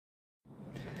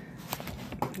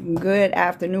Good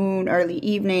afternoon, early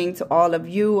evening to all of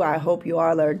you. I hope you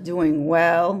all are doing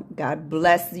well. God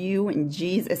bless you in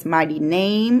Jesus' mighty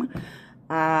name.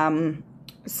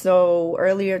 So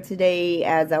earlier today,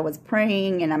 as I was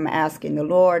praying and I'm asking the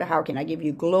Lord, how can I give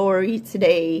you glory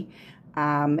today?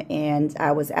 And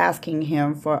I was asking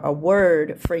him for a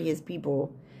word for his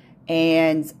people.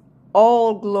 And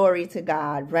all glory to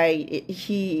God, right?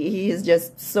 He is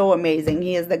just so amazing.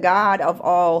 He is the God of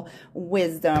all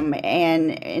wisdom,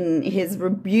 and his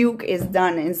rebuke is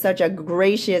done in such a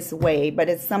gracious way, but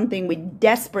it's something we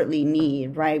desperately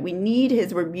need, right? We need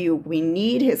his rebuke. We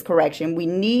need his correction. We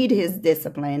need his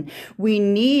discipline. We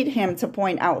need him to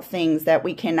point out things that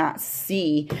we cannot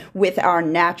see with our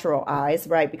natural eyes,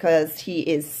 right? Because he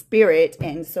is spirit,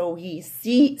 and so he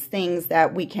sees things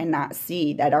that we cannot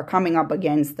see that are coming up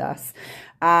against us.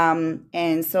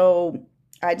 And so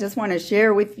I just want to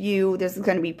share with you, this is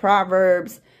going to be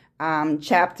Proverbs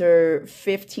chapter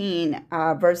 15,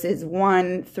 verses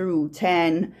 1 through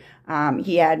 10.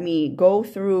 He had me go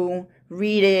through,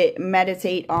 read it,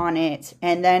 meditate on it,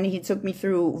 and then he took me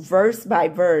through verse by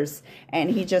verse, and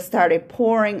he just started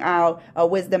pouring out a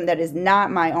wisdom that is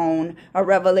not my own, a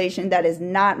revelation that is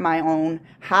not my own.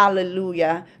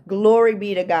 Hallelujah. Glory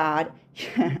be to God.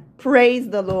 Praise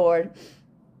the Lord.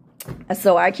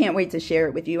 So I can't wait to share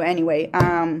it with you anyway,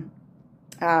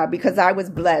 because I was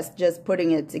blessed just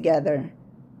putting it together.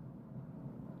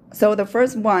 So the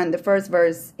first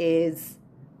verse is,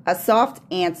 a soft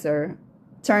answer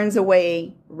turns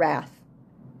away wrath,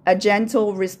 a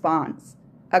gentle response,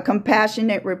 a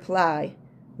compassionate reply,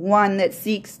 one that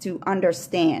seeks to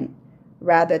understand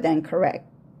rather than correct.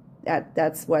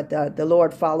 That's what the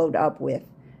Lord followed up with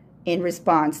in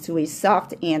response to a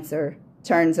soft answer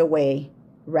turns away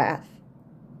wrath.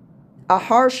 A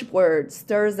harsh word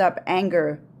stirs up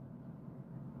anger.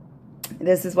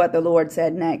 This is what the Lord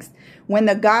said next. When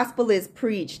the gospel is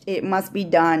preached, it must be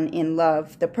done in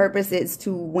love. The purpose is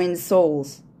to win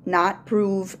souls, not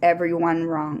prove everyone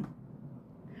wrong.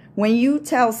 When you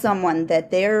tell someone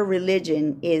that their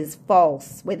religion is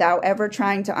false without ever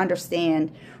trying to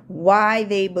understand why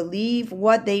they believe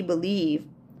what they believe,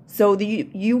 so that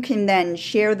you can then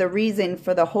share the reason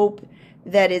for the hope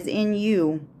that is in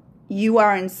you, you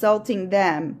are insulting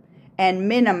them and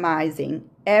minimizing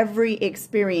every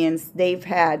experience they've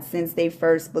had since they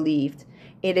first believed.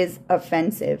 It is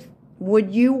offensive.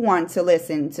 Would you want to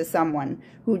listen to someone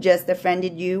who just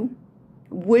offended you?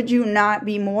 Would you not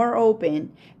be more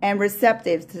open and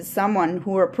receptive to someone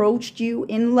who approached you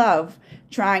in love,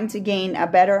 trying to gain a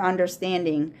better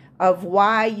understanding of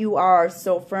why you are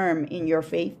so firm in your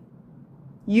faith?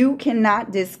 You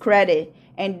cannot discredit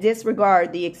and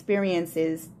disregard the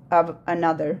experiences of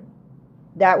another.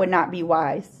 That would not be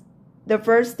wise. The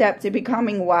first step to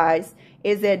becoming wise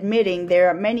is admitting there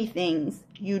are many things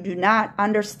you do not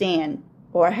understand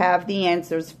or have the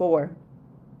answers for.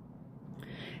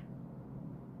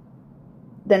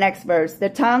 The next verse, the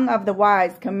tongue of the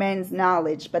wise commends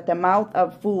knowledge, but the mouth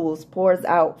of fools pours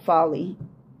out folly.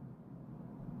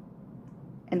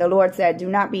 And the Lord said, do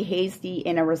not be hasty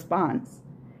in a response.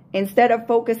 Instead of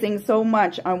focusing so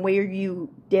much on where you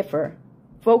differ,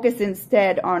 focus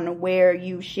instead on where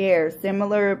you share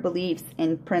similar beliefs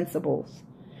and principles.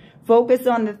 Focus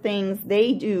on the things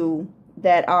they do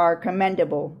that are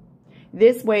commendable.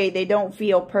 This way, they don't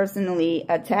feel personally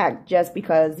attacked just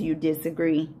because you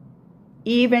disagree.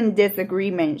 Even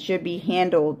disagreement should be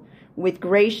handled with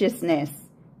graciousness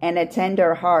and a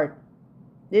tender heart.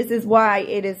 This is why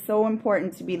it is so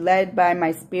important to be led by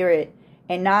my spirit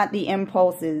and not the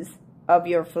impulses of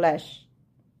your flesh.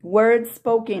 Words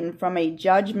spoken from a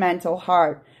judgmental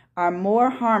heart are more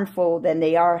harmful than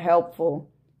they are helpful.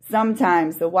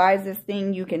 Sometimes the wisest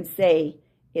thing you can say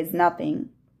is nothing.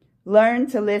 Learn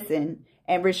to listen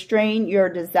and restrain your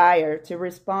desire to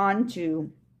respond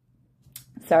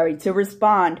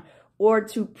or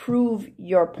to prove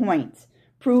your point.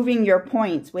 Proving your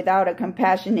points without a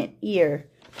compassionate ear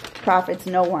profits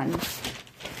no one.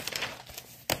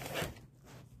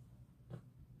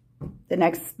 The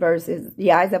next verse is,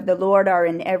 the eyes of the Lord are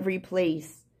in every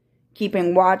place,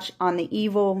 keeping watch on the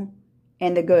evil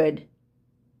and the good.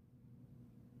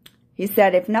 He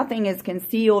said, if nothing is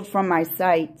concealed from my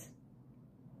sight,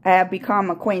 I have become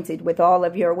acquainted with all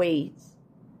of your ways.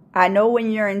 I know when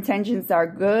your intentions are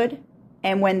good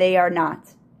and when they are not,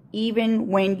 even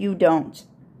when you don't.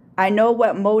 I know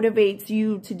what motivates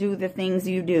you to do the things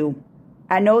you do.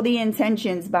 I know the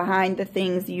intentions behind the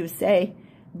things you say,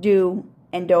 do,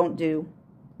 and don't do.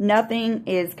 Nothing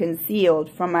is concealed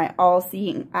from my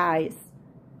all-seeing eyes.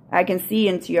 I can see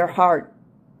into your heart.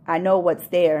 I know what's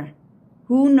there.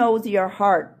 Who knows your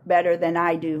heart better than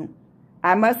I do?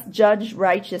 I must judge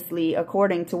righteously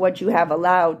according to what you have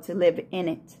allowed to live in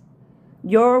it.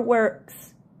 Your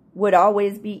works would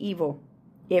always be evil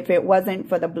if it wasn't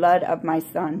for the blood of my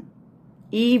Son.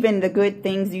 Even the good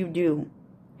things you do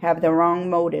have the wrong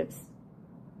motives.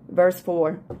 Verse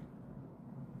 4.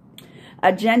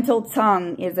 A gentle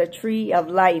tongue is a tree of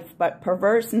life, but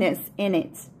perverseness in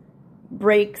it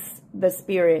breaks the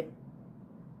spirit.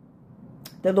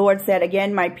 The Lord said,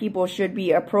 again, my people should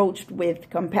be approached with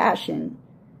compassion.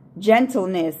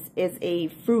 Gentleness is a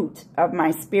fruit of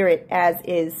my spirit, as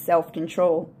is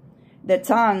self-control. The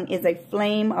tongue is a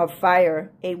flame of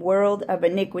fire, a world of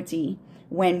iniquity,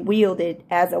 when wielded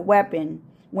as a weapon,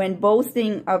 when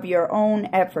boasting of your own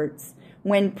efforts,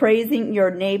 when praising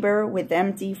your neighbor with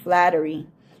empty flattery,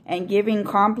 and giving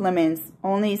compliments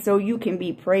only so you can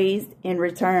be praised in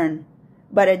return.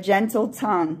 But a gentle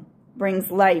tongue brings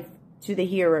life to the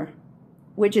hearer,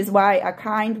 which is why a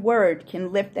kind word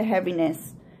can lift the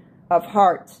heaviness of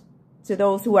heart to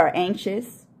those who are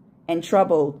anxious and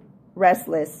troubled,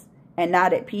 restless, and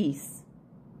not at peace.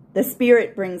 The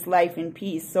Spirit brings life and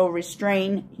peace, so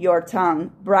restrain your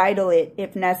tongue, bridle it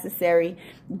if necessary,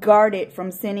 guard it from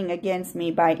sinning against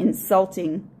me by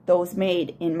insulting those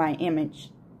made in my image.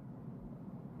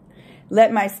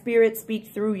 Let my spirit speak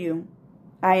through you.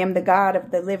 I am the God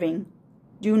of the living.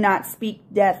 Do not speak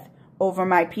death over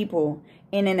my people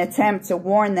in an attempt to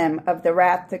warn them of the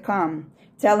wrath to come,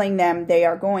 telling them they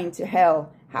are going to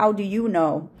hell. How do you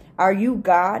know? Are you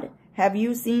God? Have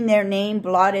you seen their name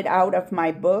blotted out of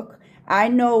my book? I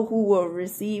know who will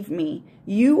receive me.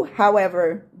 You,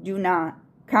 however, do not.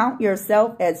 Count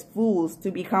yourself as fools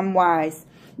to become wise.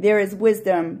 There is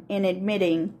wisdom in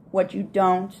admitting what you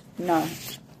don't know.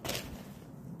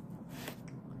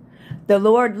 The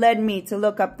Lord led me to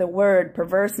look up the word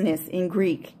perverseness in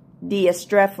Greek,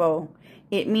 diastrepho.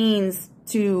 It means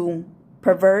to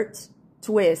pervert,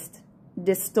 twist,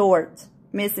 distort,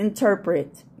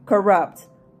 misinterpret, corrupt,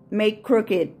 make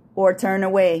crooked, or turn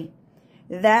away.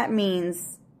 That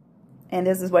means, and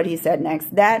this is what he said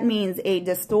next, that means a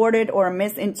distorted or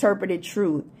misinterpreted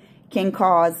truth can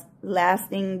cause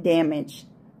lasting damage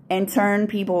and turn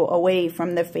people away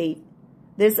from the faith.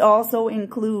 This also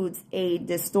includes a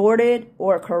distorted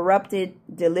or corrupted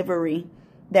delivery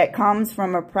that comes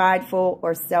from a prideful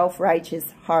or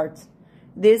self-righteous heart.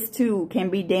 This too can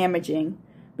be damaging,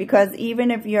 because even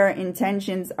if your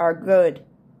intentions are good,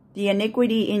 the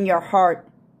iniquity in your heart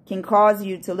can cause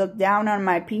you to look down on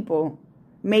my people,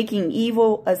 making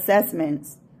evil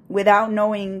assessments without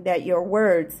knowing that your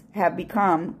words have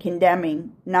become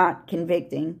condemning, not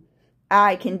convicting.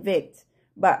 I convict,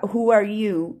 but who are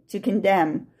you to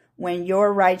condemn when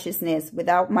your righteousness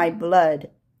without my blood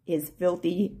is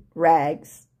filthy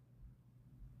rags?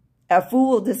 A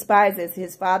fool despises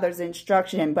his father's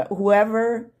instruction, but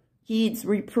whoever heeds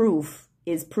reproof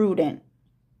is prudent.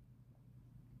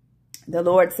 The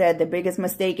Lord said the biggest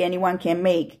mistake anyone can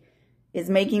make is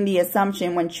making the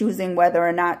assumption when choosing whether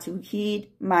or not to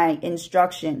heed my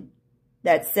instruction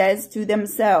that says to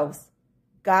themselves,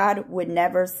 God would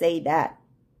never say that.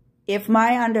 If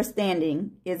my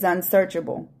understanding is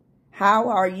unsearchable, how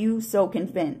are you so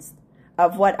convinced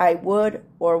of what I would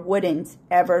or wouldn't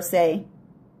ever say?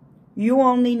 You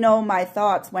only know my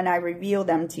thoughts when I reveal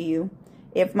them to you.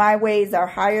 If my ways are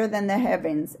higher than the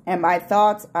heavens, and my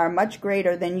thoughts are much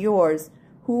greater than yours,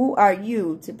 who are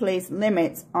you to place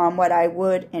limits on what I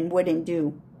would and wouldn't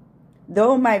do?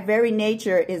 Though my very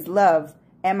nature is love,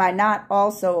 am I not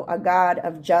also a God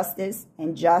of justice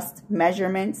and just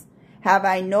measurements? Have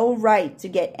I no right to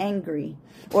get angry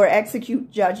or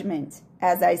execute judgment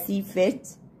as I see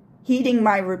fit? Heeding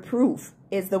my reproof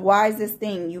is the wisest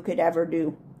thing you could ever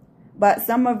do. But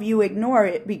some of you ignore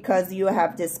it because you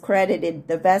have discredited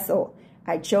the vessel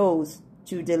I chose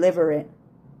to deliver it.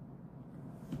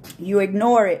 You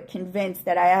ignore it, convinced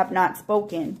that I have not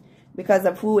spoken because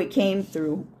of who it came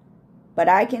through. But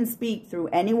I can speak through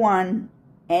anyone,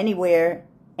 anywhere,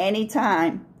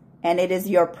 anytime, and it is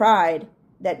your pride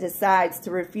that decides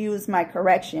to refuse my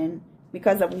correction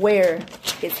because of where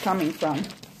it's coming from.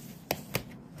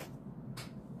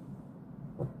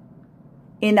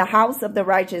 In the house of the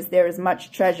righteous there is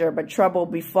much treasure, but trouble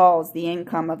befalls the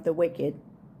income of the wicked.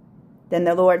 Then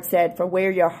the Lord said, for where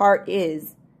your heart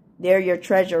is, there your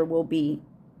treasure will be.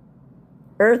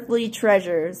 Earthly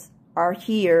treasures are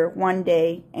here one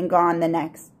day and gone the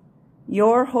next.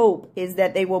 Your hope is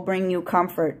that they will bring you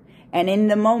comfort, and in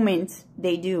the moment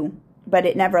they do, but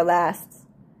it never lasts.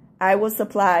 I will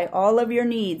supply all of your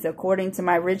needs according to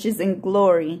my riches and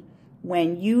glory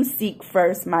when you seek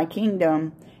first my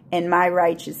kingdom and my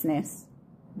righteousness.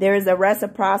 There is a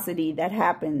reciprocity that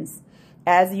happens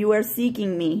as you are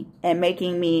seeking me and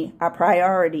making me a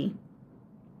priority.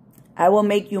 I will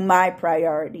make you my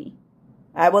priority.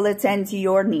 I will attend to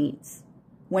your needs.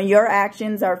 When your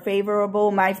actions are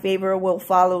favorable, my favor will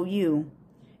follow you.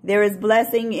 There is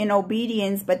blessing in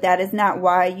obedience, but that is not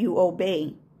why you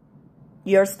obey.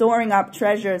 You're storing up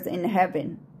treasures in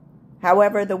heaven.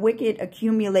 However, the wicked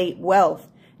accumulate wealth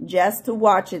just to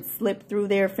watch it slip through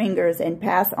their fingers and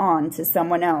pass on to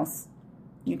someone else.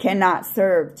 You cannot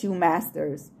serve two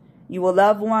masters. You will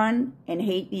love one and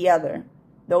hate the other.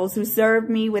 Those who serve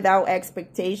me without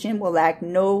expectation will lack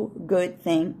no good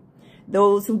thing.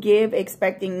 Those who give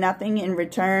expecting nothing in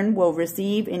return will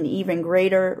receive an even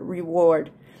greater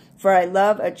reward. For I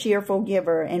love a cheerful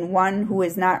giver and one who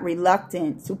is not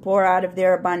reluctant to pour out of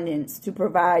their abundance to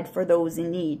provide for those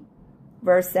in need.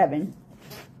 Verse 7.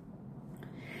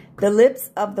 The lips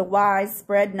of the wise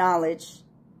spread knowledge,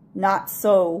 not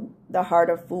so the heart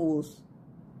of fools.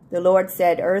 The Lord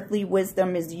said, earthly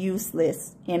wisdom is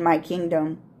useless in my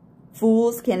kingdom.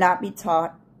 Fools cannot be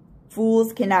taught.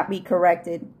 Fools cannot be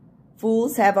corrected.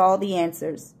 Fools have all the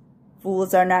answers.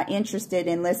 Fools are not interested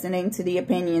in listening to the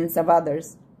opinions of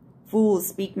others. Fools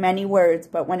speak many words,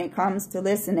 but when it comes to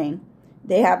listening,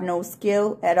 they have no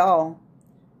skill at all.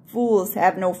 Fools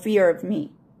have no fear of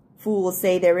me. Fools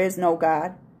say there is no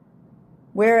God.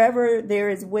 Wherever there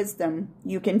is wisdom,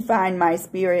 you can find my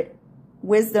spirit.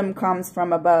 Wisdom comes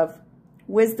from above.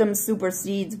 Wisdom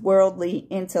supersedes worldly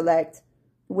intellect.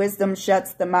 Wisdom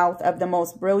shuts the mouth of the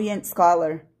most brilliant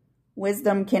scholar.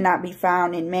 Wisdom cannot be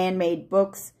found in man-made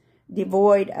books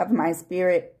devoid of my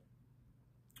spirit,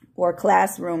 or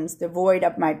classrooms devoid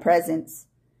of my presence.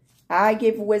 I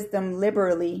give wisdom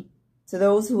liberally to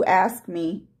those who ask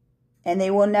me, and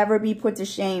they will never be put to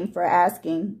shame for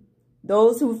asking.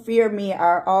 Those who fear me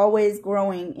are always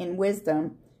growing in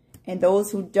wisdom, and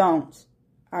those who don't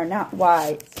are not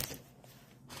wise.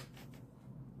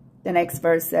 The next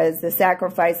verse says, the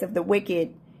sacrifice of the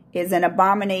wicked is an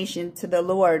abomination to the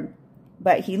Lord,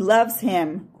 but he loves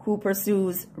him who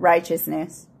pursues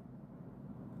righteousness.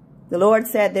 The Lord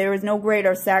said, there is no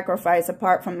greater sacrifice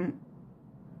apart from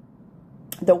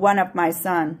the one of my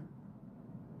son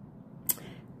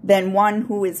than one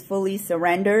who is fully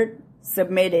surrendered,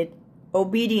 submitted,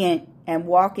 obedient, and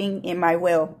walking in my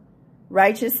will.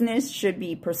 Righteousness should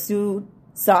be pursued,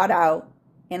 sought out,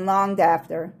 and longed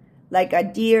after. Like a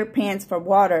deer pants for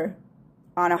water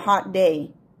on a hot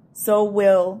day, so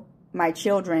will my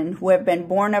children who have been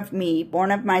born of me,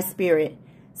 born of my spirit,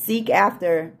 seek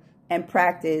after and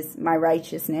practice my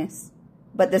righteousness.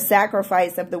 But the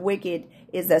sacrifice of the wicked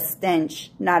is a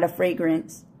stench, not a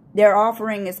fragrance. Their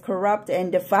offering is corrupt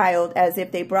and defiled, as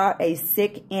if they brought a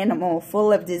sick animal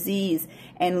full of disease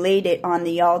and laid it on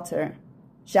the altar.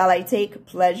 Shall I take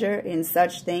pleasure in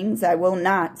such things? I will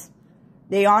not.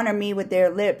 They honor me with their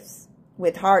lips,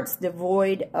 with hearts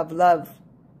devoid of love.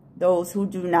 Those who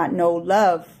do not know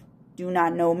love do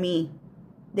not know me.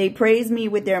 They praise me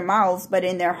with their mouths, but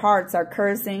in their hearts are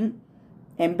cursing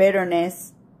and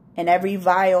bitterness and every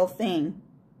vile thing.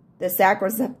 The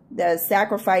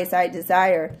sacrifice I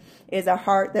desire is a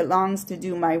heart that longs to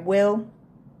do my will,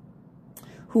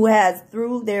 who has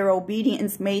through their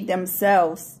obedience made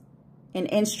themselves an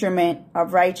instrument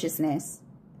of righteousness.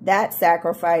 That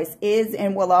sacrifice is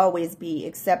and will always be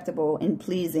acceptable and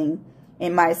pleasing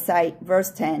in my sight. Verse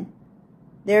 10.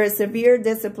 There is severe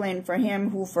discipline for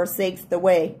him who forsakes the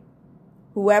way.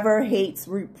 Whoever hates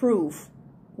reproof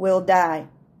will die.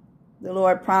 The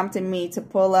Lord prompted me to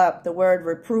pull up the word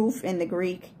reproof in the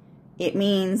Greek. It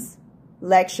means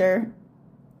lecture,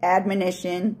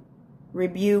 admonition,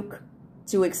 rebuke,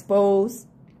 to expose,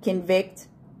 convict,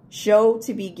 show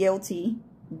to be guilty,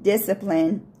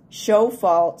 discipline, show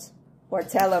fault, or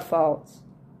tell a fault.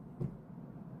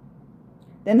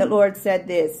 Then the Lord said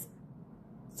this,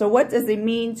 so what does it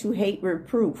mean to hate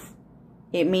reproof?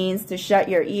 It means to shut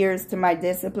your ears to my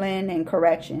discipline and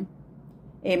correction.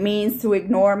 It means to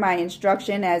ignore my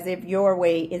instruction as if your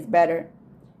way is better.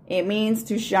 It means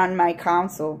to shun my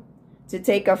counsel, to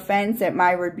take offense at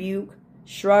my rebuke,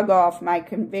 shrug off my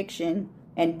conviction,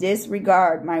 and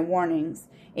disregard my warnings.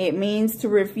 It means to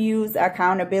refuse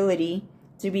accountability,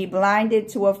 to be blinded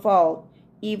to a fault,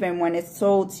 even when it's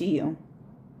told to you.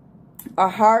 A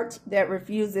heart that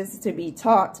refuses to be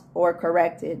taught or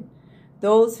corrected.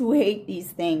 Those who hate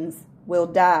these things will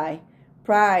die.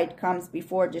 Pride comes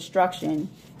before destruction,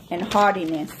 and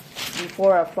haughtiness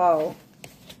before a fall.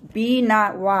 Be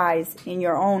not wise in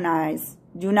your own eyes.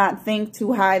 Do not think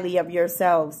too highly of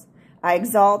yourselves. I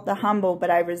exalt the humble, but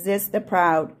I resist the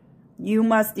proud. You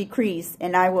must decrease,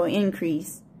 and I will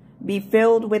increase. Be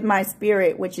filled with my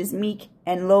spirit, which is meek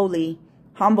and lowly.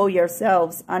 Humble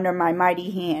yourselves under my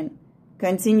mighty hand.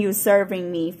 Continue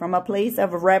serving me from a place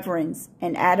of reverence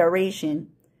and adoration.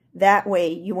 That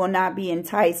way you will not be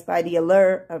enticed by the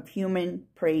allure of human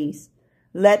praise.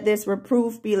 Let this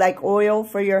reproof be like oil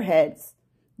for your heads.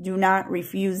 Do not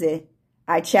refuse it.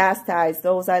 I chastise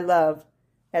those I love,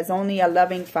 as only a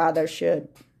loving father should.